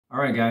All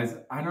right, guys,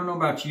 I don't know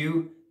about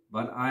you,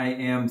 but I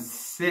am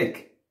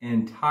sick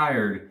and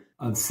tired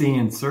of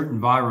seeing certain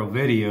viral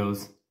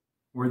videos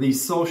where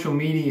these social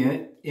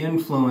media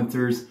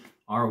influencers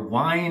are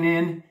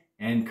whining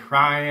and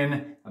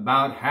crying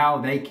about how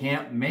they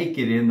can't make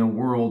it in the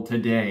world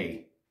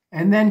today.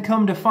 And then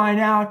come to find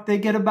out they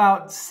get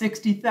about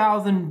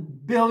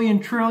 60,000 billion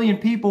trillion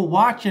people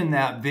watching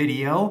that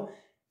video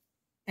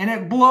and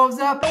it blows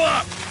up. Blow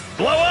up!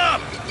 Blow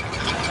up!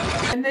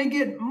 And they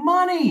get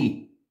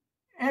money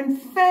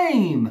and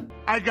fame.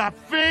 I got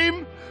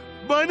fame,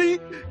 money,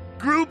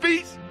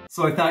 groupies.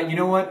 So I thought, you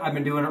know what? I've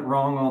been doing it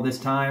wrong all this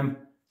time.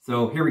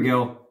 So here we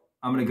go.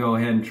 I'm gonna go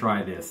ahead and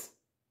try this.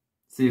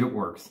 See if it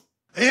works.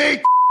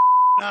 8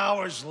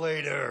 hours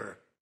later.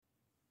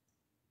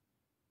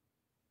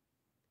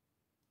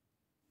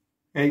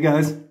 Hey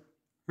guys,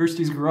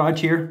 Hirsty's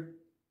Garage here.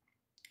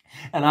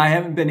 And I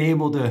haven't been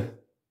able to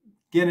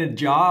get a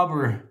job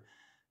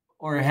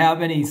or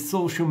have any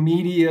social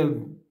media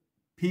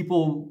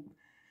people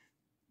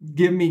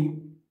give me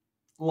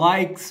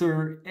likes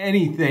or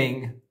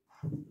anything.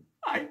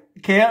 I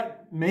can't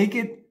make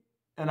it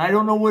and I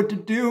don't know what to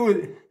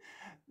do.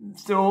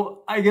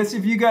 So I guess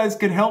if you guys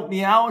could help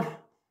me out,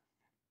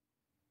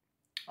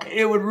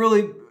 it would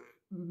really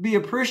be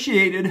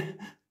appreciated.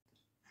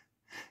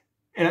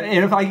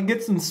 And if I could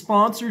get some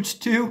sponsors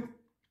too,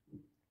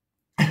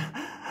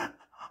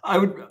 I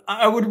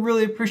would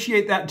really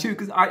appreciate that too,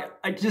 because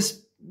I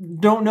just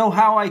don't know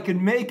how I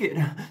can make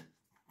it.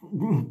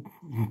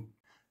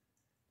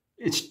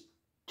 It's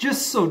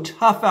just so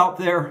tough out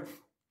there.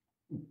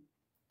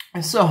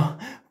 So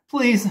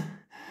please,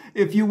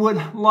 if you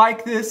would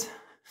like this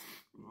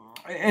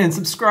and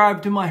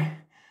subscribe to my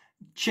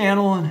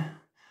channel and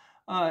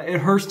at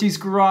Hirsty's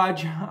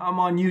Garage. I'm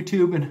on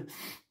YouTube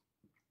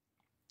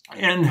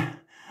and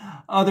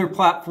other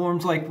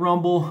platforms like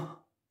Rumble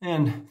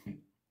and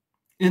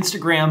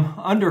Instagram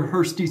under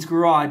Hirsty's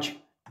Garage.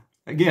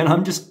 Again,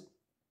 I'm just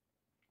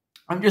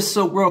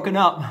so broken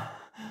up.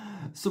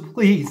 So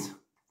please,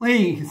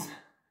 please,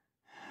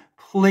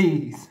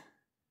 please.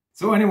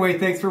 So anyway,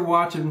 thanks for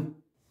watching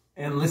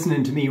and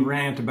listening to me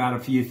rant about a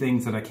few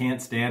things that I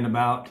can't stand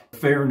about the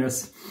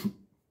fairness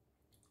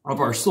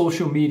of our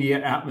social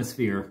media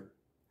atmosphere.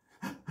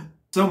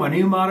 So my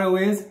new motto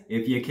is,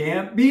 if you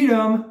can't beat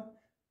 'em,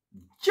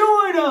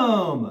 join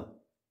 'em!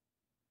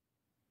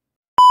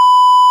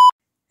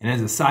 And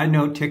as a side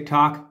note,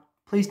 TikTok,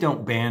 please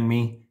don't ban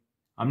me.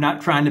 I'm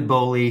not trying to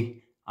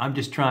bully. I'm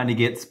just trying to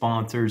get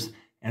sponsors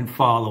and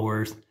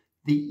followers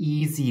the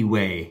easy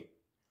way.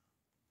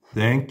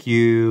 Thank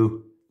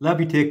you.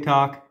 Love you,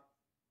 TikTok.